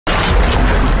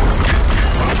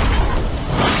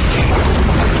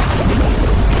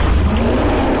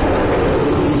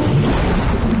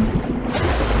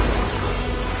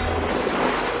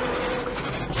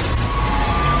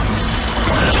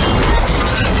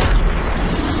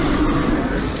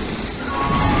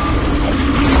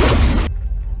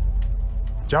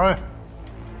嘉恩，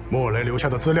莫雷留下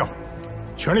的资料，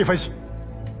全力分析。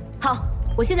好，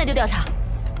我现在就调查。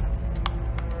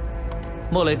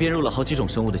莫雷编入了好几种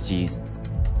生物的基因，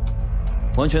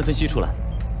完全分析出来，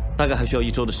大概还需要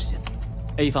1周的时间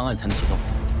 ，A 方案才能启动。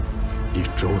1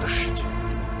周的时间，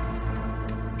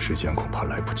时间恐怕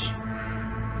来不及。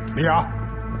莉亚，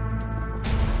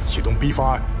启动 B 方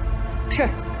案。是，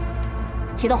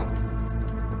启动。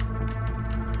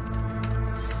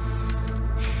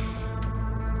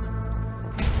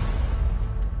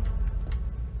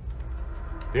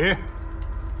李，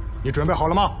你准备好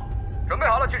了吗？准备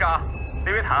好了，局长。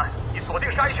利维坦已锁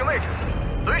定鲨鱼群位置，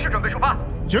随时准备出发。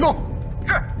行动。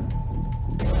是。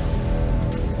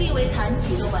利维坦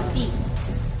启动完毕，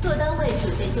各单位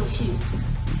准备就绪。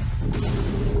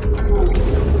5、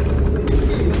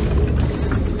4、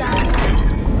3、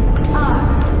2、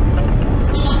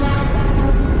1，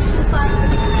出发。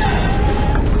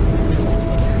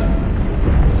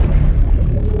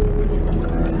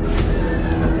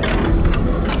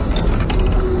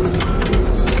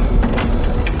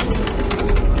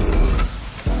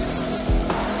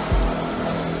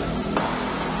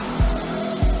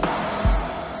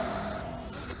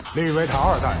利维坦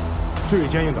2代最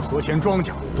坚硬的核潜装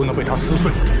甲都能被它撕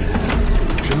碎，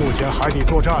是目前海底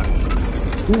作战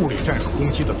物理战术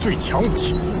攻击的最强武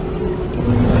器。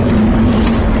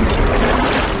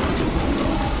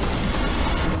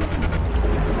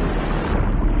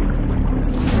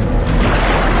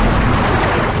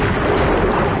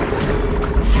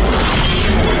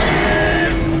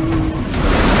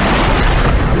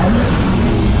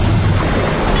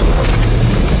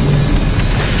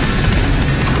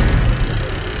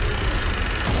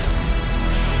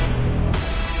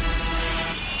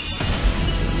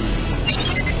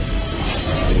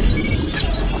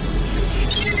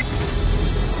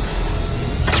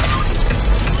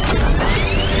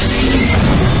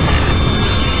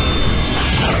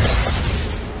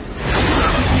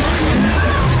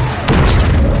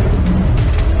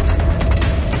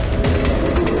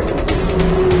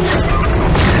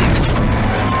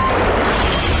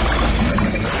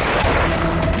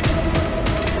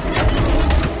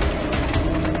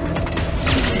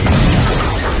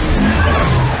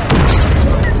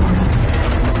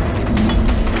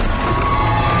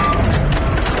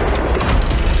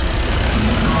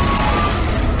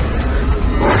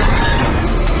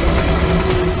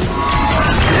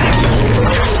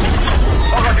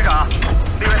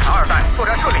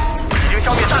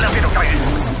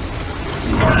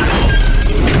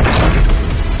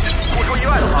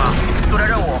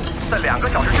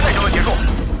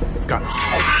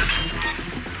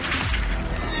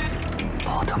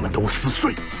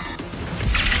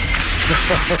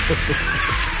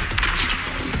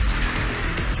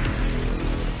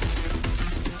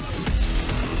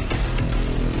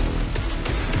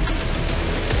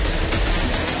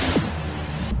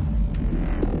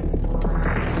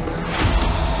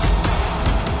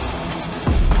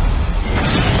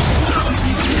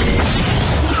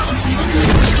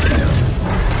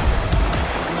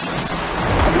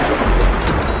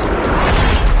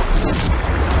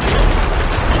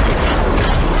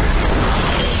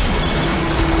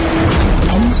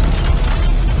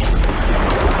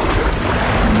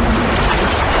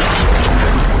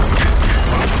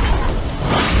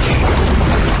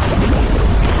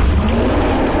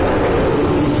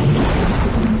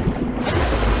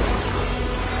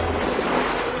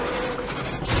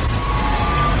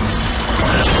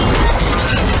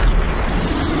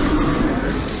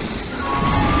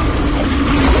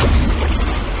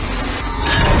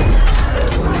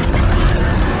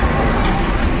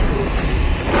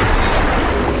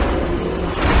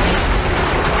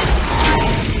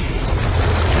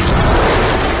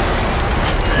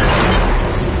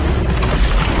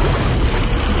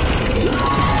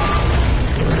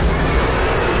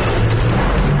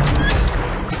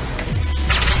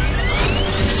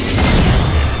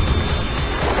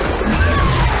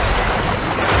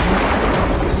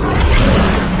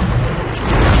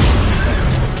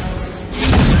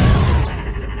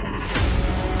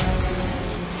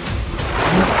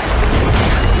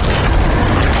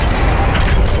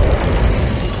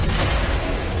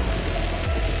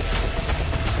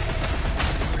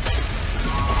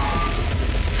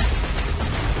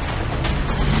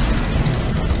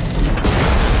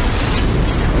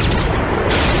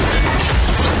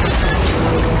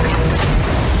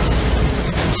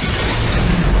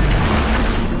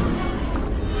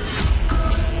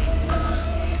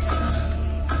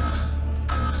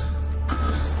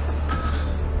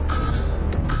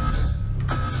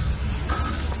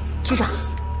局长，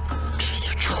这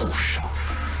些畜生！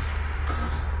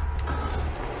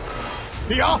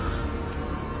李阳，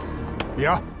李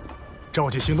阳，召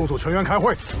集行动组全员开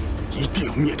会，一定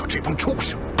要灭掉这帮畜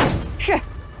生。是。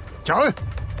贾恩，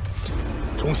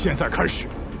从现在开始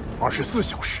，24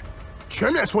小时，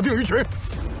全面锁定鱼群。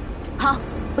好，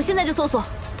我现在就搜索。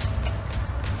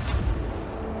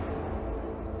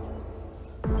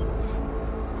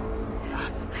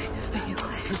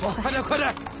快点，快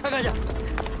点，看见！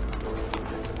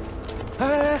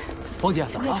哎，王姐，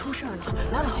怎么了？出事了，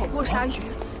来了好多鲨鱼！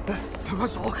哎，快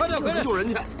锁！快点，救人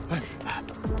去！哎。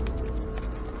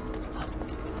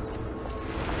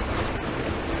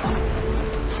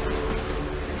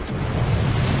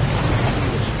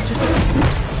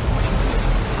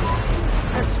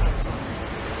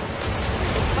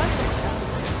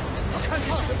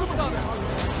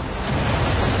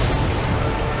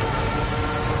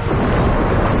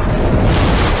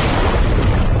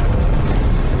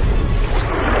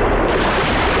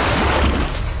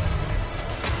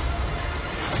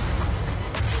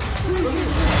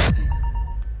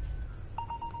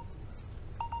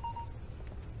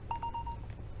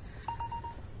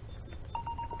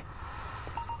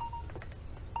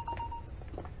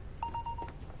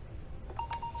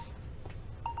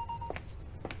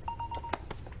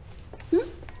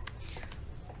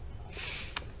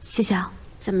 谢谢啊。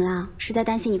怎么了？是在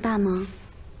担心你爸吗？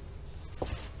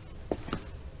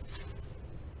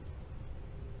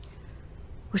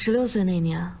我16岁那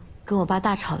年跟我爸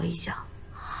大吵了一架，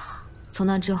从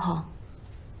那之后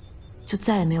就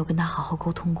再也没有跟他好好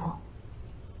沟通过。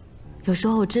有时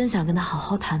候我真想跟他好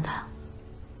好谈谈，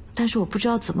但是我不知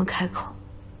道怎么开口。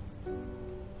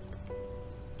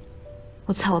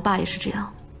我猜我爸也是这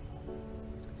样。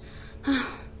唉，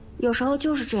有时候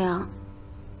就是这样。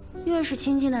 越是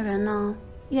亲近的人呢，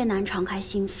越难敞开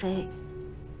心扉。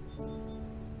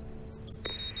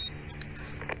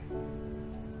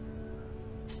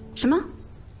什么？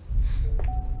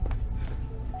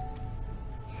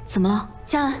怎么了，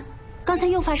江安？刚才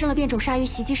又发生了变种鲨鱼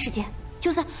袭击事件，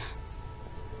就在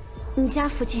你家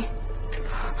附近。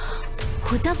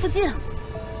我家附近？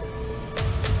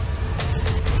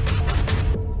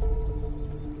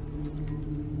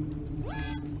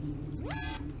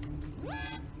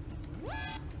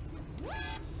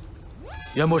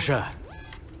袁博士，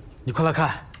你快来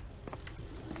看，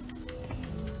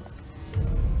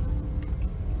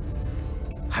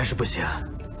还是不行。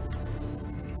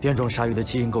变种鲨鱼的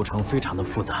基因构成非常的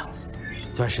复杂，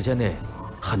短时间内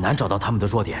很难找到它们的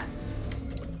弱点。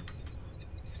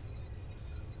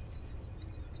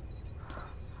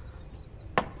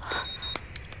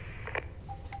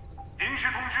临时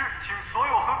通知，请所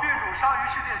有和变种鲨鱼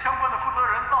事件相关的负责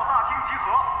人到大厅集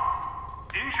合。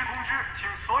临时通知，请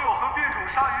所有和变种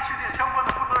鲨鱼事件相关的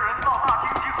负责人到大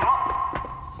厅集合。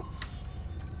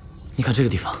你看这个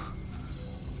地方，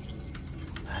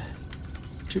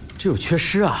这有缺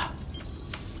失啊！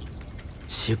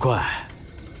奇怪，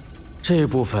这一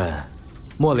部分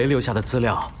莫雷留下的资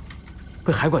料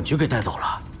被海管局给带走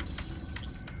了，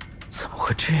怎么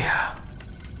会这样？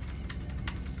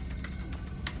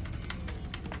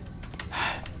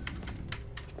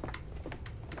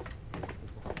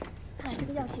看来这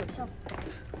个药剂有效果，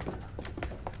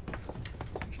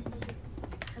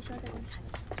还需要再观察一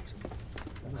下。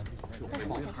但是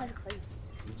目前看是可以的。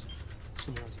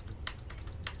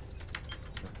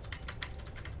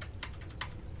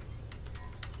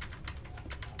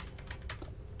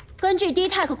 根据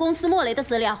DTech 公司莫雷的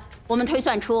资料，我们推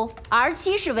算出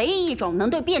R7是唯一一种能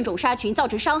对变种鲨群造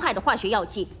成伤害的化学药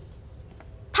剂。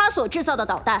它所制造的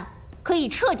导弹可以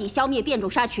彻底消灭变种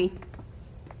鲨群。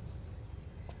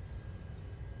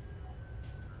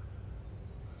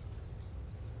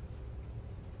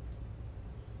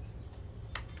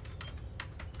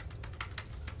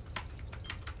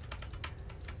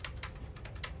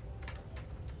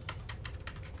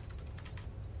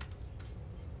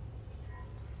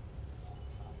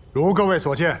如各位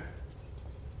所见，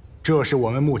这是我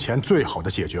们目前最好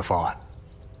的解决方案。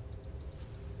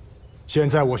现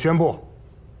在我宣布，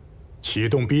启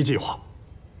动 B 计划，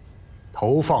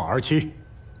投放R7。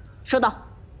收到，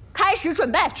开始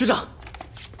准备。局长，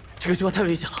这个计划太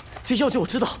危险了，这药剂我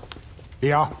知道。李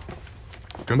阳，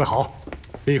准备好，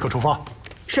立刻出发。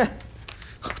是。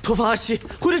投放R7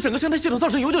会对整个生态系统造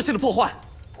成永久性的破坏。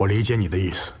我理解你的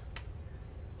意思，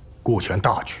顾全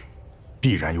大局，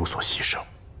必然有所牺牲。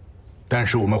 但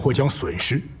是我们会将损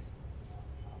失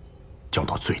降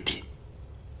到最低。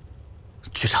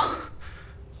局长，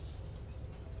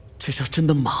这事真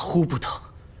的马虎不得。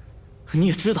你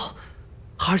也知道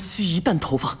，R7一旦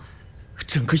投放，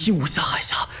整个鹦鹉峡海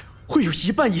峡会有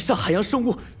1半以上海洋生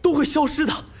物都会消失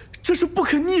的，这是不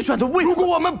可逆转的未果。如果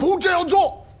我们不这样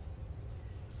做，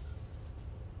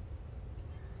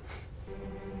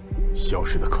消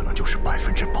失的可能就是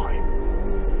100%。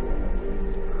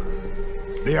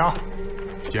李阳，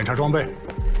检查装备，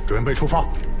准备出发。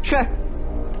是。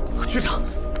局长，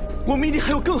我们一定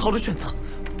还有更好的选择。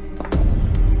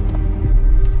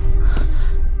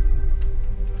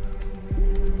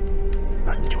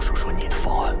那你就说说你的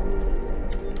方案。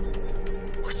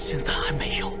我现在还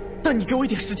没有，但你给我一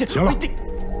点时间。行了，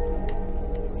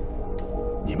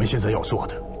你们现在要做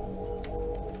的，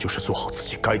就是做好自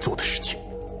己该做的事情。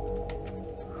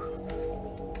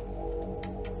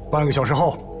半个小时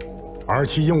后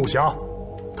，27鹦鹉侠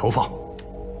投放。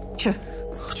是。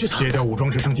局长，戒掉武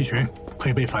装直升机群，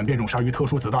配备反变种鲨鱼特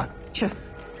殊子弹。是。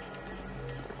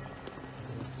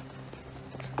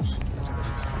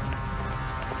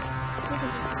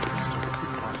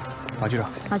马局长。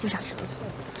马局长。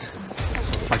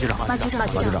马局长。马局长。马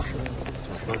局长。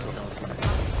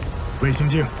卫星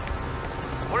镜。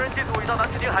无人机组已到南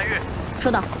极丁海域。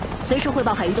收到，随时汇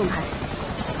报海域动态。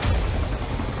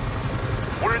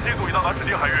无人机组已到南极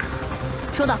丁海域。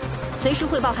收到，随时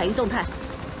汇报海域动态。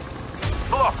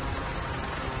收到。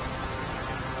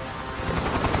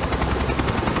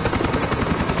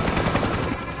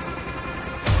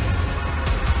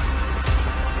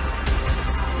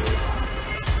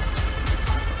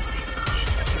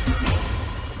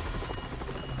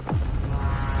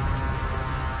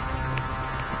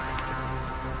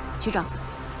局长，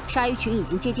鲨鱼群已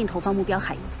经接近投放目标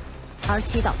海域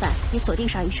，R7导弹已锁定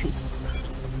鲨鱼群。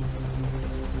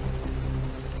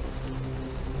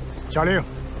下令，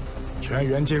全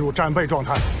员进入战备状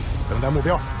态，等待目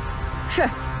标。是。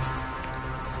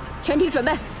全体准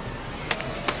备。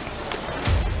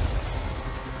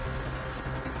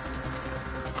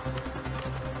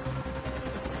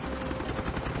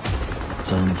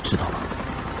咱知道了。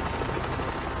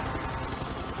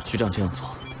局长这样做，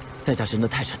代价真的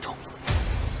太沉重。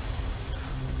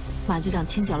马局长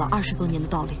清剿了20多年的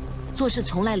道理，做事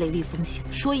从来雷厉风行，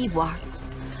说一不二。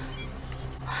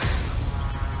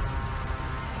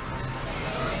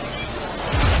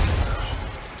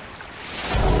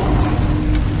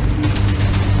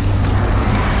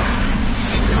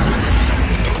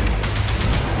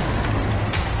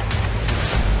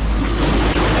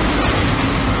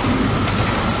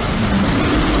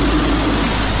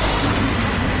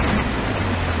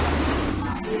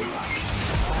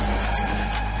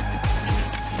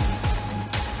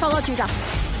局长，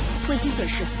卫星显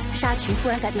示鲨群突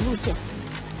然改变路线，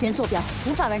原坐标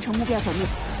无法完成目标剿灭。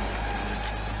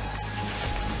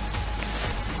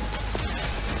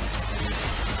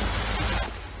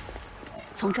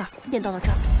从这儿变到了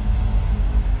这儿。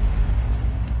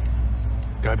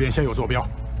改变现有坐标，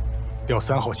调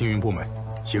3号星云部门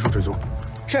协助追踪。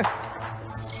是。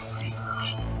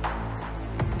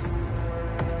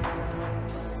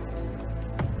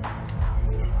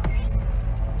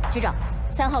局长。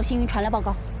3号星云传来报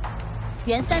告，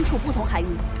原3处不同海域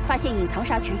发现隐藏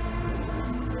鲨群。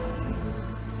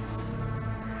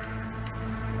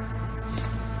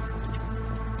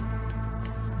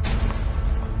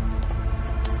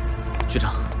局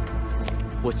长，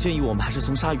我建议我们还是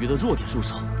从鲨鱼的弱点入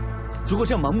手。如果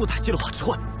这样盲目打击的话，只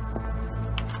会……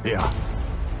李亚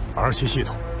，R7系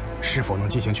统是否能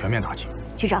进行全面打击？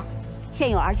局长，现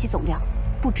有R7总量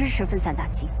不支持分散打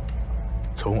击。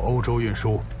从欧洲运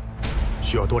输。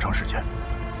需要多长时间？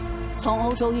从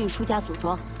欧洲运输加组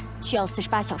装，需要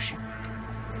48小时。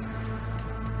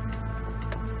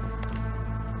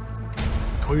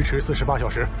推迟48小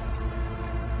时。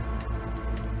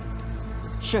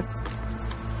是。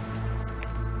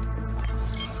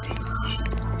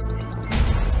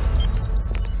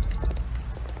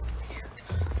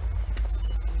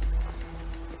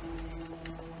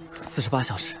48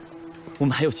小时，我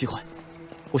们还有机会。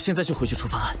我现在就回去出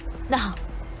方案。那好。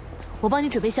我帮你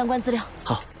准备相关资料。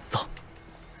好，走。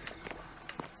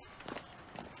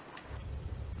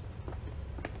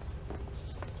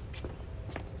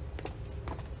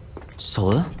小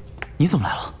文，你怎么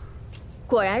来了？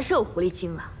果然是有狐狸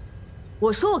精了。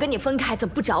我说我跟你分开，怎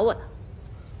么不找我呢？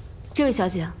这位小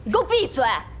姐，你给我闭嘴！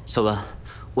小文，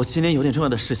我今天有点重要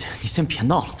的事情，你先别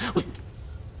闹了。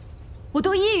我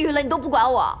都抑郁了，你都不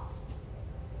管我，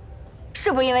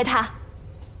是不是因为他？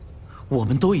我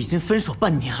们都已经分手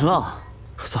半年了，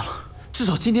算了，至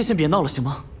少今天先别闹了，行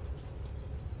吗？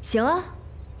行啊，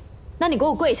那你给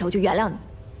我跪下，我就原谅你。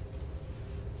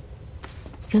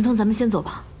袁通，咱们先走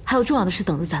吧，还有重要的事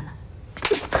等着咱们。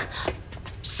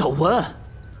小文，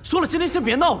说了今天先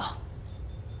别闹了。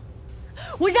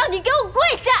我让你给我跪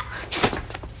下！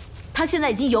他现在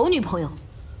已经有女朋友，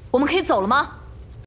我们可以走了吗？